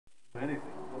Anything.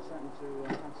 What's happened to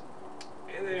Hanson?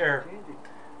 Hey there,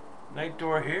 Night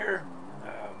Door here.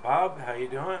 Bob, how you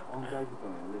doing?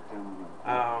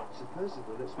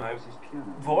 My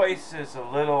voice is a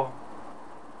little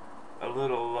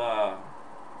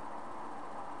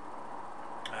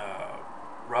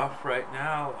rough right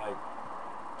now. I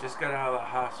just got out of the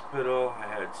hospital. I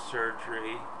had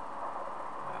surgery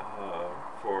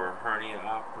for a hernia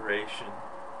operation.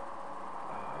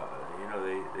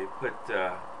 They put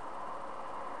the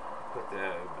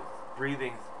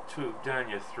breathing tube down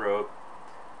your throat,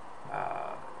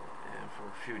 and for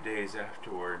a few days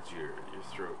afterwards, your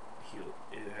throat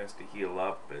has to heal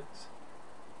up.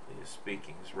 Your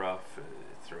speaking's rough, your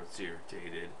throat's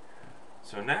irritated.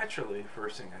 So naturally,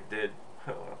 first thing I did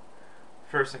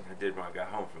when I got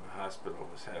home from the hospital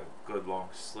was have a good long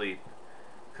sleep,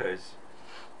 because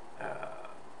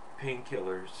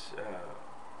painkillers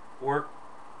work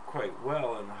quite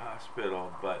well in the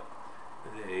hospital, but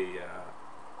they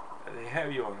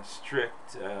have you on a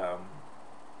strict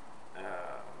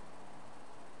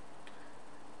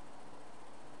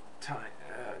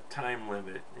time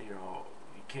limit. You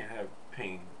can't have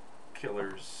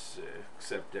painkillers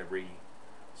except every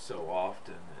so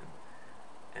often,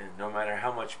 and no matter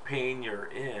how much pain you're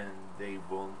in, they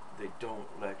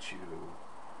don't let you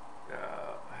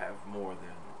have more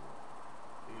than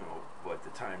what the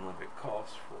time limit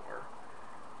calls for.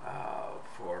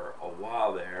 For a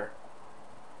while there,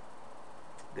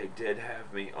 they did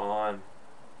have me on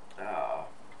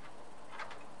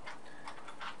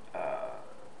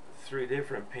 3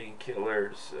 different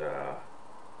painkillers: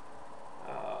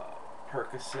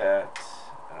 Percocet,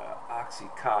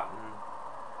 Oxycontin,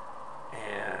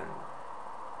 and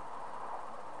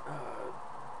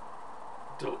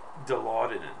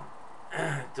Dilaudid.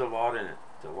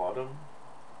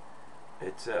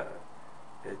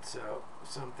 It's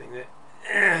something that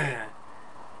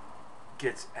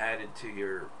gets added to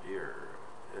your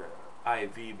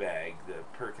IV bag. The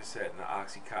Percocet and the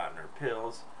Oxycontin are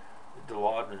pills. The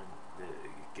Dilaudid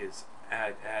gets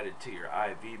added to your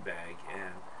IV bag,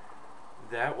 and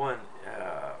that one,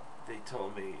 they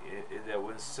told me that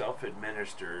was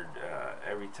self-administered.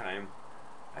 Every time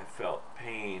I felt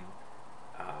pain,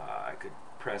 I could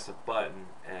press a button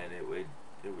and it would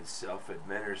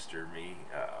self-administer me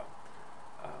a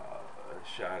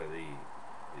shot of the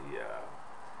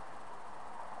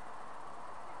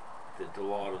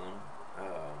Dilaudid.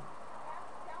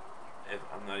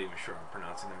 I'm not even sure I'm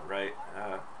pronouncing that right,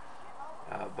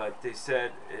 but they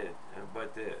said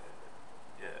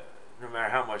no matter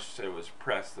how much it was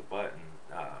press the button,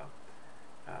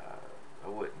 I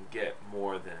wouldn't get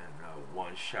more than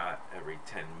 1 shot every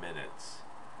 10 minutes.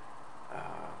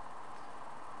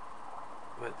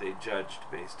 But they judged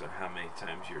based on how many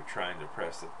times you're trying to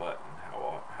press the button,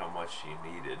 how much you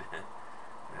needed.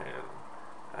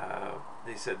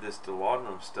 They said this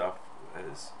Dilaudid stuff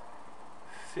is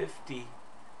 50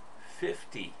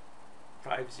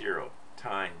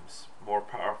 times more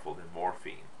powerful than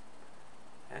morphine,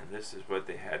 and this is what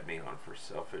they had me on for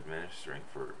self-administering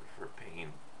for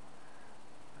pain.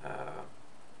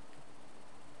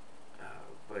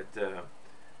 But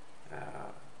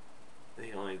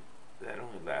that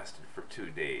only lasted for 2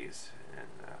 days,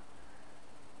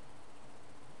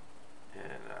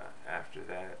 and after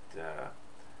that,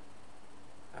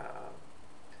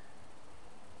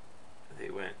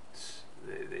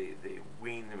 they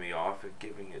weaned me off of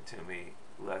giving it to me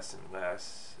less and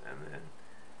less, and then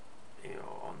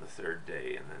on the 3rd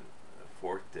day, and then the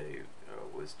 4th day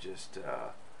was just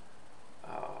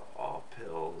all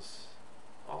pills,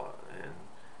 and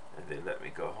they let me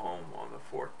go home on the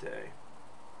 4th day,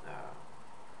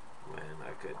 when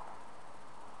I could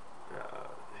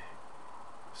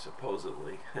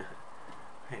supposedly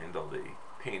handle the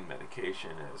pain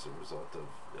medication as a result of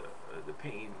the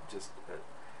pain,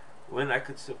 when I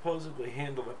could supposedly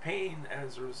handle the pain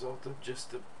as a result of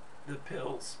just the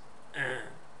pills.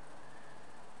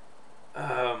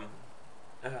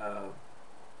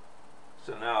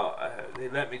 So now they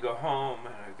let me go home,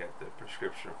 and I got the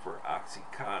prescription for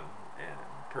Oxycontin and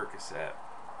Percocet.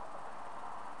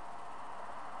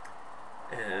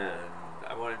 And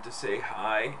I wanted to say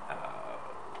hi.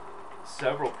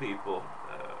 Several people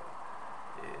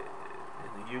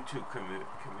in the YouTube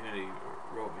community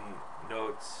wrote me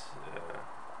notes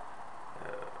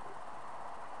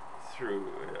through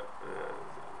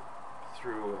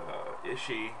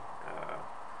Ishi,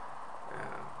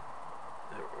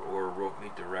 or wrote me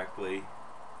directly,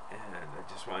 and I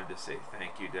just wanted to say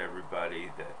thank you to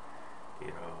everybody that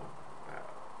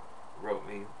wrote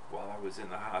me while I was in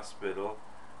the hospital.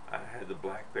 I had the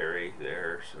BlackBerry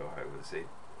there, so I was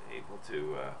able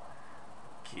to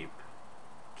keep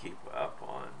up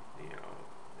on, you know,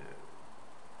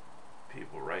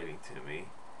 people writing to me.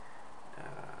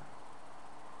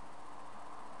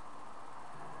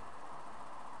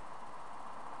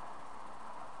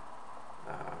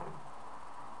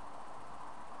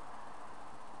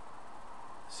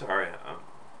 Sorry, I'm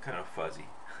kind of fuzzy.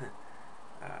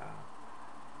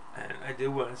 And I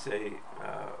do want to say,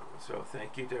 so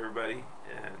thank you to everybody,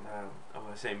 and I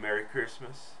want to say Merry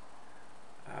Christmas.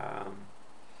 I'm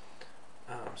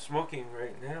smoking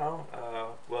right now.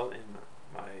 Well, in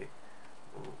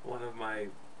one of my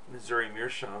Missouri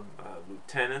Meerschaum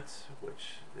lieutenants,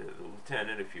 which the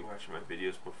lieutenant, if you watched my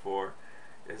videos before,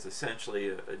 is essentially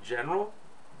a general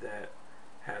that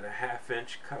had a 1/2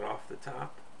 inch cut off the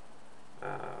top.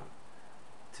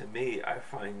 To me, I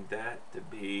find that to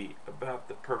be about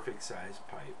the perfect size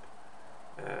pipe.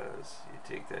 As you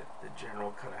take the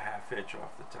general, cut a 1/2 inch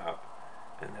off the top,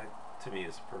 and that to me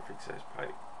is a perfect size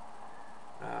pipe.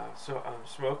 So I'm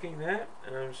smoking that,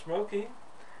 and I'm smoking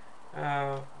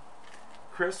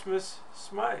Xmas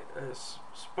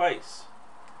Spice.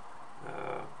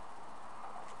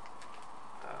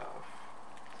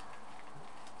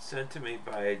 Sent to me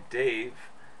by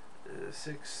Dave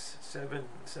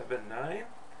 6779.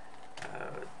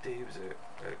 Dave's a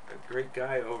great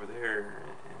guy over there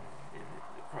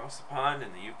across the pond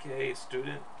in the UK, a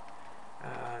student.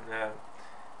 And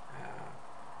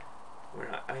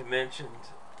when I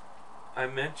mentioned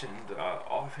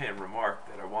offhand remark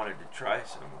that I wanted to try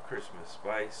some Xmas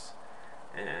Spice,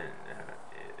 and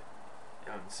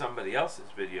on somebody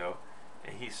else's video,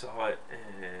 and he saw it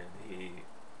and he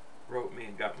wrote me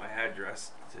and got my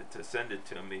address to send it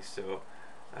to me. So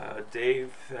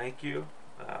Dave, thank you.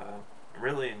 I'm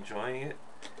really enjoying it.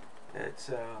 It's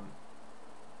a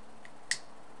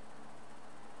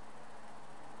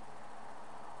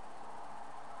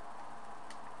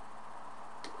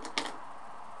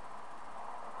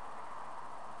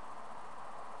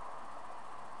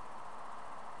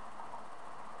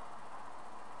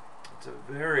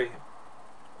very,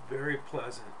 very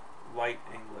pleasant, light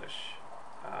English.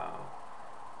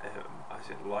 I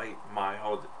said light,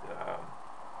 mild,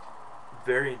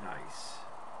 very nice.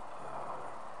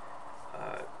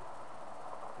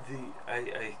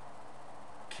 I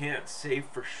can't say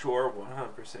for sure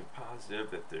 100%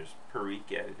 positive that there's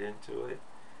perique added into it.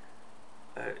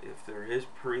 If there is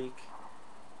perique,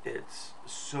 it's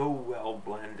so well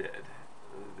blended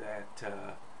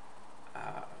that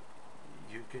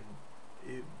you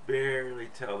barely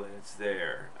tell that it's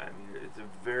there. I mean, it's a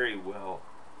very well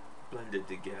blended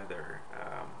together.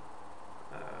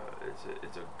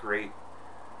 It's a great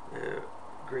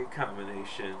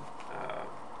combination.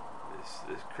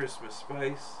 This Xmas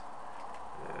Spice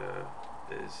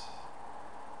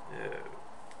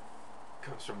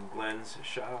comes from Glenn's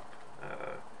shop.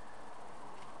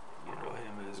 You know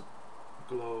him as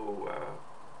Glow.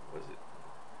 Was it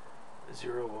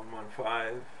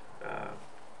 0115?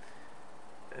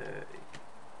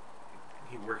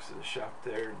 He works at a shop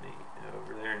there,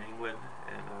 over there in England,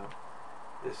 and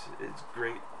this is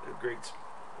great. A great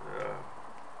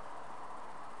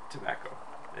tobacco.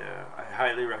 I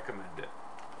highly recommend it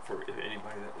for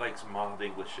anybody that likes mild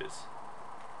Englishes.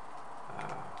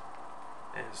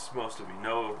 As most of you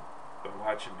know by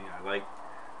watching me, I like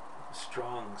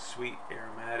strong, sweet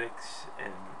aromatics,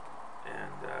 and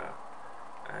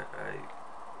I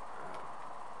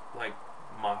like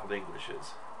mild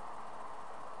Englishes.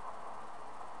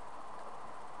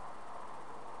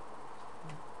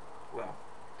 Well,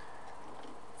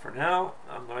 for now,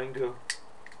 I'm going to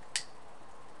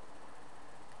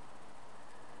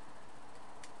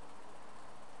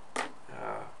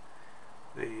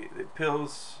the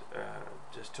pills,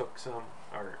 just took some,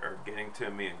 are getting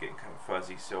to me and getting kind of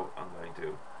fuzzy, so I'm going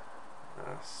to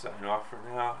sign off for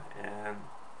now. And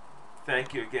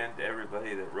thank you again to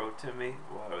everybody that wrote to me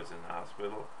while I was in the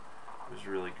hospital. It was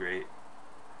really great.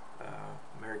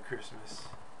 Merry Christmas,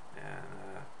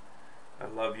 and I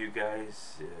love you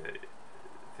guys.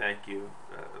 Thank you.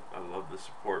 I love the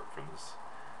support from this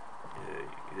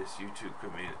YouTube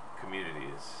community.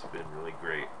 It's been really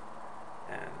great,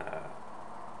 and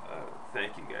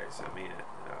thank you guys. I mean it.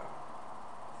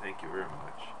 Thank you very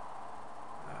much.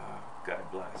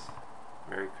 God bless.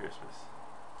 Merry Christmas.